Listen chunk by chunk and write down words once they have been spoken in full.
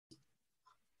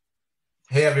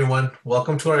Hey everyone,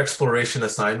 welcome to our exploration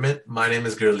assignment. My name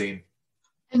is Gurleen.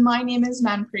 And my name is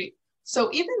Manpreet. So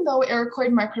even though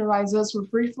Ericoid mycorrhizas were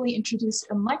briefly introduced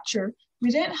in lecture, we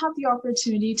didn't have the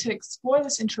opportunity to explore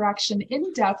this interaction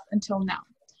in depth until now.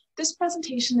 This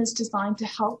presentation is designed to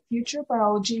help future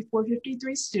Biology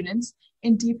 453 students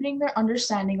in deepening their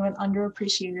understanding of an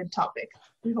underappreciated topic.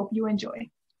 We hope you enjoy.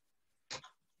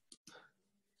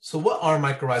 So what are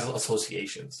mycorrhizal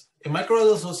associations? A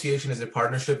mycorrhizal association is a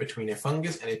partnership between a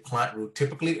fungus and a plant root,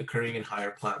 typically occurring in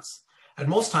higher plants. At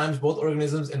most times, both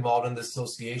organisms involved in this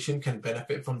association can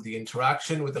benefit from the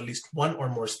interaction with at least one or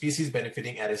more species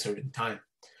benefiting at a certain time.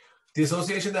 The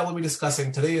association that we'll be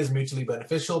discussing today is mutually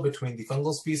beneficial between the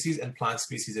fungal species and plant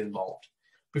species involved.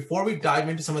 Before we dive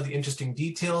into some of the interesting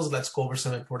details, let's go over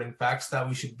some important facts that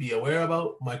we should be aware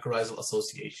about mycorrhizal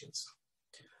associations.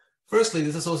 Firstly,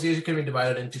 this association can be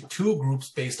divided into two groups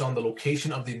based on the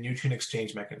location of the nutrient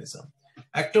exchange mechanism.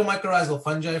 Ectomycorrhizal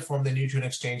fungi form the nutrient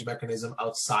exchange mechanism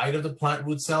outside of the plant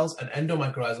root cells, and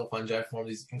endomycorrhizal fungi form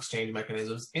these exchange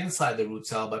mechanisms inside the root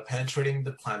cell by penetrating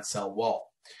the plant cell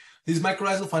wall. These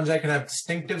mycorrhizal fungi can have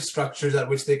distinctive structures at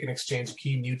which they can exchange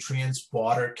key nutrients,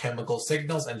 water, chemical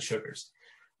signals, and sugars.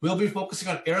 We'll be focusing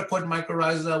on Ericoid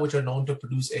mycorrhiza, which are known to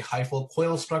produce a hyphal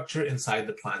coil structure inside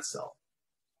the plant cell.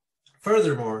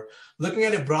 Furthermore, looking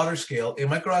at a broader scale, a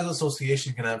mycorrhizal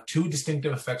association can have two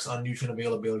distinctive effects on nutrient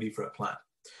availability for a plant.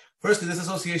 Firstly, this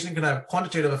association can have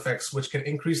quantitative effects, which can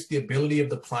increase the ability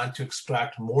of the plant to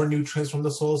extract more nutrients from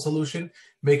the soil solution,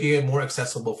 making it more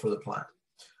accessible for the plant.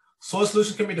 Soil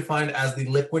solution can be defined as the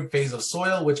liquid phase of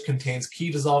soil, which contains key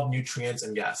dissolved nutrients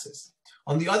and gases.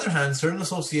 On the other hand, certain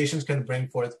associations can bring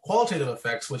forth qualitative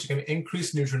effects, which can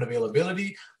increase nutrient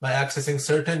availability by accessing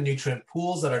certain nutrient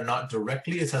pools that are not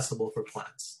directly accessible for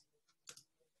plants.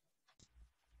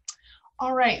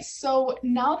 All right, so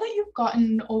now that you've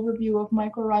gotten an overview of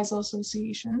mycorrhizal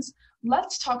associations,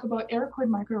 let's talk about Ericoid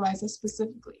mycorrhiza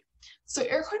specifically. So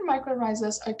Ericoid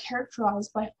mycorrhizas are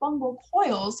characterized by fungal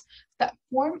coils that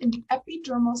form in the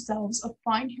epidermal cells of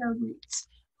fine hair roots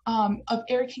of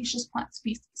ericaceous plant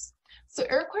species. So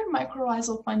Ericoid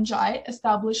mycorrhizal fungi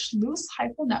establish loose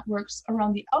hyphal networks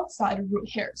around the outside of root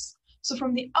hairs. So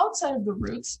from the outside of the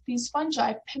roots, these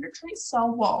fungi penetrate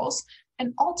cell walls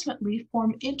and ultimately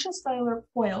form intracellular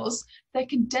coils that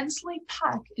can densely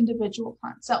pack individual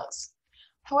plant cells.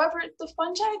 However, the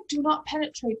fungi do not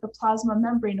penetrate the plasma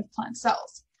membrane of plant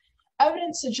cells.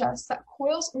 Evidence suggests that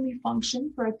coils only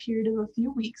function for a period of a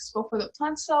few weeks before the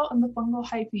plant cell and the fungal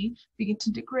hyphae begin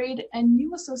to degrade and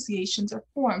new associations are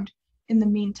formed in the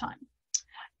meantime.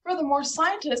 Furthermore,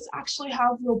 scientists actually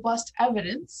have robust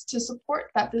evidence to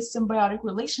support that this symbiotic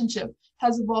relationship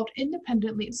has evolved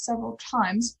independently several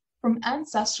times from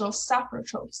ancestral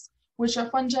saprotrophs, which are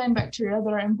fungi and bacteria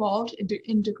that are involved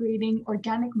in degrading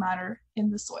organic matter in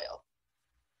the soil.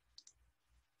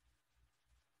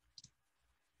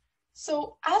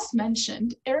 So as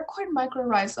mentioned, Ericoid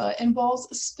mycorrhiza involves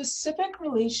a specific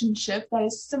relationship that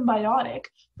is symbiotic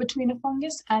between a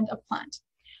fungus and a plant.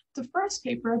 The first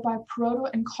paper by Sahota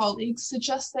and colleagues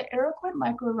suggests that Ericoid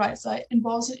mycorrhiza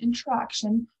involves an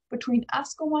interaction between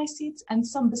ascomycetes and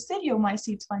some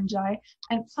basidiomycetes fungi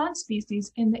and plant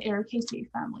species in the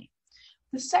Ericaceae family.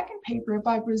 The second paper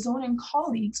by Brazone and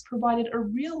colleagues provided a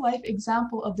real-life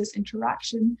example of this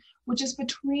interaction, which is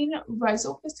between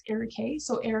Rhizophis ericae,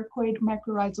 so Ericoid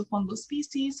mycorrhizal fungal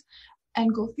species,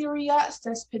 and Gaultheria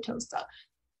cespitosa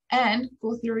and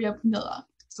Gaultheria pumila,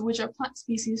 so which are plant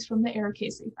species from the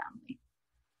Ericaceae family.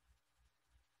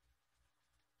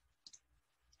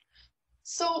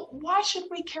 So why should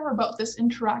we care about this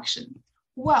interaction?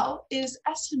 Well, it is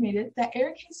estimated that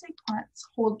Ericaceae plants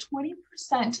hold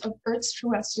 20% of Earth's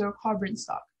terrestrial carbon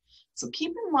stock. So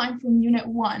keep in mind from Unit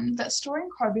 1 that storing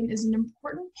carbon is an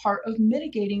important part of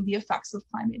mitigating the effects of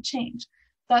climate change.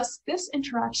 Thus, this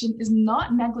interaction is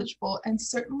not negligible and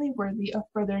certainly worthy of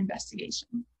further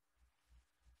investigation.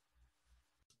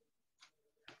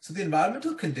 So the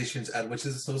environmental conditions at which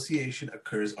this association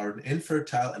occurs are in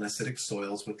infertile and acidic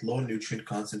soils with low nutrient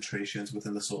concentrations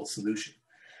within the soil solution.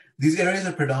 These areas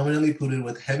are predominantly polluted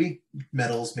with heavy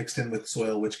metals mixed in with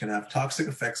soil, which can have toxic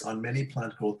effects on many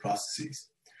plant growth processes.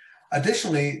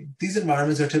 Additionally, these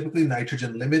environments are typically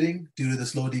nitrogen limiting due to the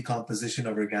slow decomposition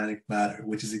of organic matter,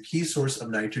 which is a key source of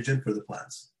nitrogen for the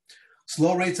plants.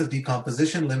 Slow rates of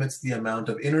decomposition limits the amount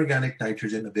of inorganic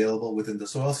nitrogen available within the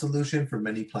soil solution for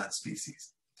many plant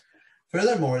species.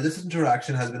 Furthermore, this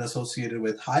interaction has been associated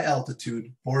with high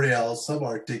altitude, boreal,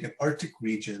 subarctic, and Arctic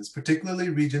regions, particularly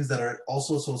regions that are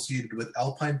also associated with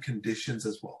alpine conditions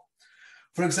as well.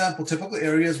 For example, typical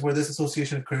areas where this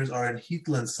association occurs are in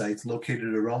heathland sites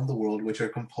located around the world, which are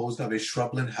composed of a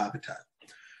shrubland habitat.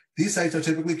 These sites are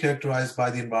typically characterized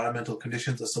by the environmental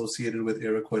conditions associated with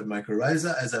Ericoid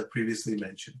mycorrhiza, as I previously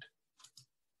mentioned.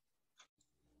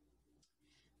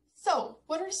 So,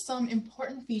 what are some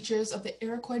important features of the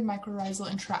Ericoid mycorrhizal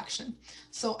interaction?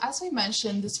 So, as we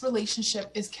mentioned, this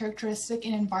relationship is characteristic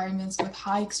in environments with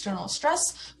high external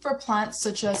stress for plants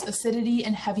such as acidity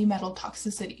and heavy metal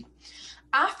toxicity.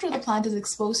 After the plant is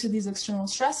exposed to these external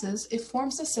stresses, it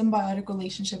forms a symbiotic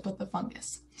relationship with the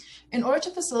fungus. In order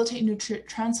to facilitate nutrient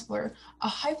transfer, a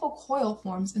hyphal coil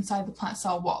forms inside the plant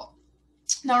cell wall.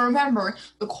 Now remember,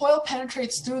 the coil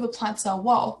penetrates through the plant cell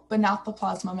wall, but not the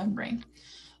plasma membrane.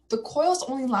 The coils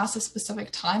only last a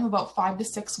specific time, about 5 to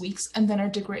 6 weeks, and then are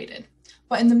degraded.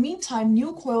 But in the meantime,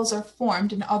 new coils are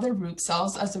formed in other root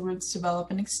cells as the roots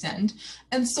develop and extend,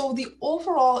 and so the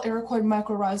overall Ericoid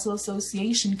mycorrhizal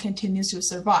association continues to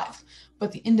survive,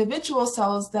 but the individual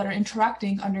cells that are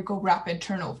interacting undergo rapid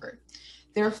turnover.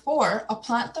 Therefore, a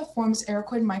plant that forms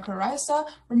Ericoid mycorrhiza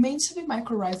remains to be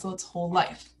mycorrhizal its whole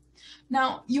life.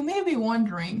 Now, you may be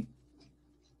wondering,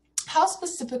 how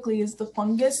specifically is the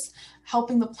fungus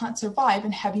helping the plant survive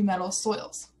in heavy metal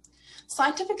soils?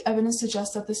 Scientific evidence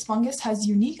suggests that this fungus has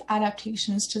unique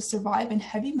adaptations to survive in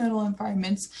heavy metal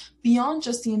environments beyond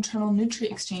just the internal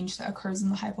nutrient exchange that occurs in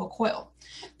the hyphal coil.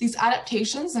 These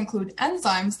adaptations include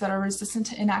enzymes that are resistant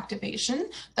to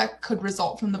inactivation that could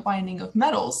result from the binding of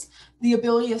metals, the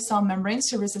ability of cell membranes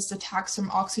to resist attacks from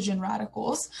oxygen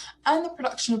radicals, and the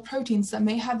production of proteins that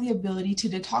may have the ability to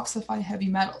detoxify heavy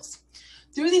metals.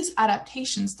 Through these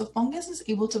adaptations, the fungus is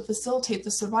able to facilitate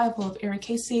the survival of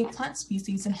Ericaceae plant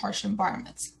species in harsh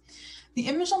environments. The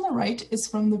image on the right is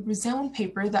from the Brazilian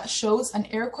paper that shows an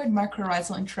Ericoid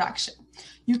mycorrhizal interaction.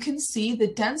 You can see the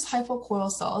dense hyphal coil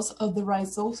cells of the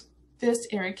Rhizophis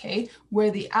ericae where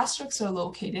the asterisks are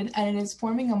located, and it is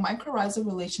forming a mycorrhizal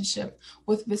relationship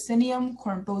with Vicinium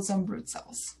corymbosom root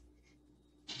cells.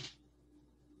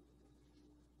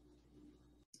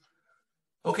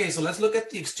 Okay, so let's look at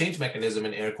the exchange mechanism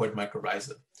in Ericoid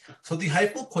mycorrhiza. So the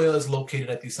hyphal coil is located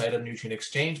at the site of nutrient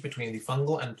exchange between the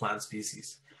fungal and plant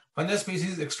species. Fungal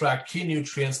species extract key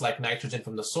nutrients like nitrogen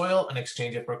from the soil and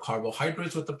exchange it for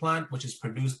carbohydrates with the plant, which is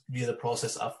produced via the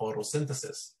process of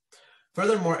photosynthesis.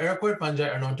 Furthermore, Ericoid fungi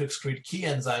are known to excrete key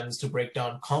enzymes to break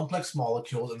down complex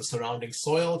molecules in the surrounding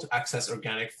soil to access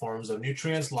organic forms of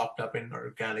nutrients locked up in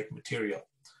organic material.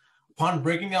 Upon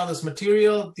breaking down this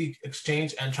material, the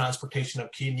exchange and transportation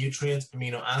of key nutrients,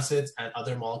 amino acids, and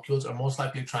other molecules are most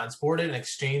likely transported and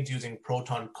exchanged using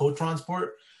proton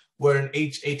co-transport, where an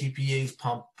HATPase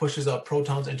pump pushes out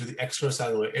protons into the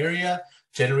extracellular area,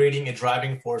 generating a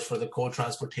driving force for the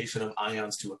co-transportation of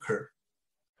ions to occur.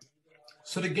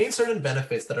 So to gain certain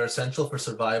benefits that are essential for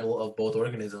survival of both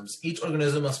organisms, each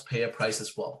organism must pay a price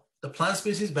as well. The plant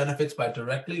species benefits by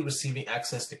directly receiving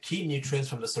access to key nutrients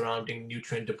from the surrounding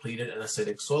nutrient-depleted and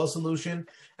acidic soil solution,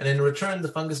 and in return,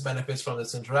 the fungus benefits from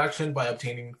this interaction by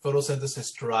obtaining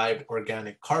photosynthesis-derived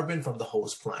organic carbon from the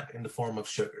host plant in the form of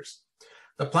sugars.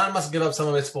 The plant must give up some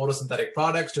of its photosynthetic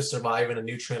products to survive in a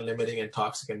nutrient-limiting and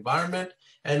toxic environment,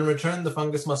 and in return, the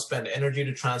fungus must spend energy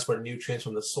to transport nutrients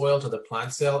from the soil to the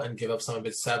plant cell and give up some of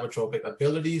its sabotropic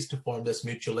abilities to form this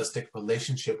mutualistic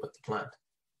relationship with the plant.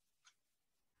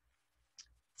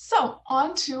 So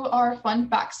on to our fun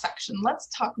facts section. Let's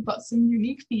talk about some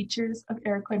unique features of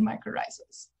Ericoid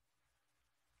mycorrhizas.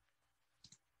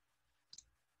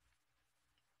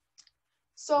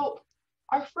 So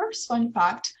our first fun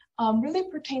fact really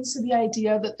pertains to the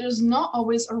idea that there's not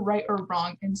always a right or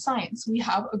wrong in science. We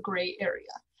have a gray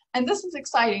area. And this is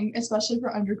exciting, especially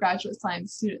for undergraduate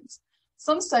science students.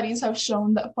 Some studies have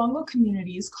shown that fungal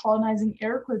communities colonizing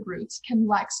Ericoid roots can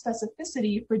lack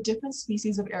specificity for different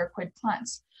species of Ericoid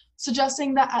plants,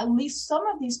 suggesting that at least some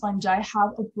of these fungi have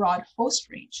a broad host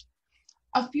range.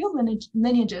 A few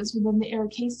lineages within the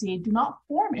Ericaceae do not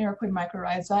form Ericoid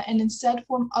mycorrhiza and instead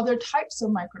form other types of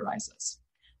mycorrhizas.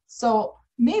 So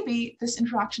maybe this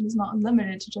interaction is not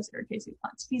limited to just Ericaceae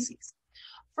plant species.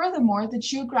 Furthermore, the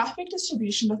geographic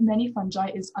distribution of many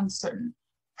fungi is uncertain,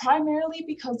 primarily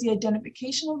because the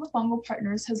identification of the fungal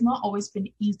partners has not always been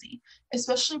easy,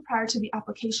 especially prior to the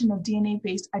application of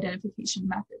DNA-based identification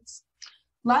methods.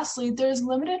 Lastly, there is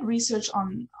limited research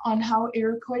on how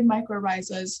Ericoid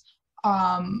mycorrhizas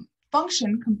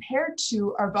function compared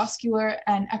to arbuscular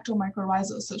and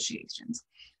ectomycorrhizal associations.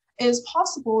 It is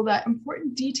possible that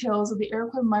important details of the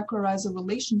Ericoid mycorrhiza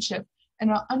relationship and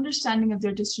our understanding of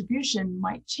their distribution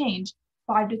might change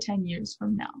 5 to 10 years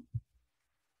from now.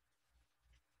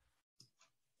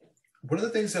 One of the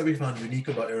things that we found unique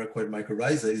about Ericoid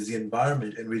mycorrhiza is the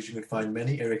environment in which you can find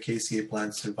many Ericaceae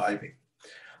plants surviving.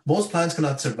 Most plants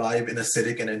cannot survive in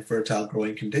acidic and infertile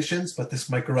growing conditions, but this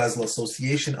mycorrhizal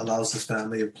association allows this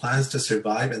family of plants to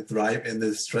survive and thrive in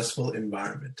this stressful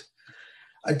environment.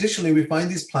 Additionally, we find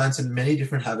these plants in many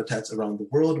different habitats around the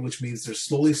world, which means they're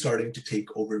slowly starting to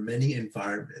take over many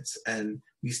environments, and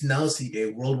we now see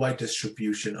a worldwide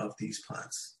distribution of these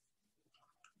plants.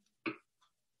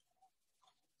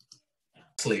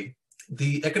 Lastly,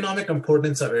 the economic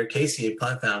importance of Ericaceae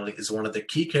plant family is one of the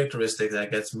key characteristics that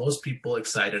gets most people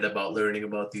excited about learning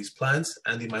about these plants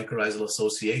and the mycorrhizal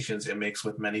associations it makes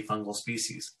with many fungal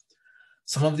species.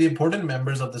 Some of the important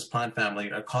members of this plant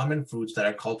family are common fruits that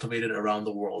are cultivated around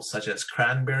the world, such as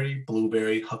cranberry,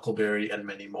 blueberry, huckleberry, and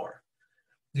many more.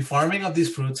 The farming of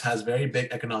these fruits has very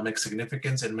big economic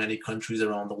significance in many countries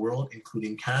around the world,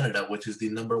 including Canada, which is the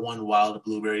 #1 wild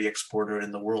blueberry exporter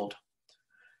in the world.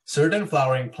 Certain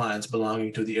flowering plants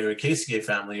belonging to the Ericaceae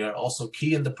family are also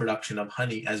key in the production of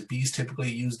honey, as bees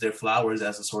typically use their flowers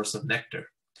as a source of nectar.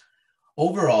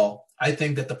 Overall, I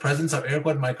think that the presence of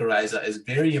Ericoid mycorrhiza is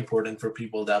very important for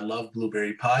people that love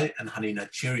blueberry pie and honey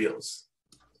nut Cheerios.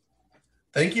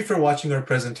 Thank you for watching our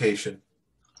presentation.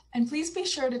 And please be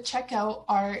sure to check out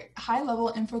our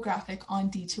high-level infographic on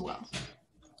D2L.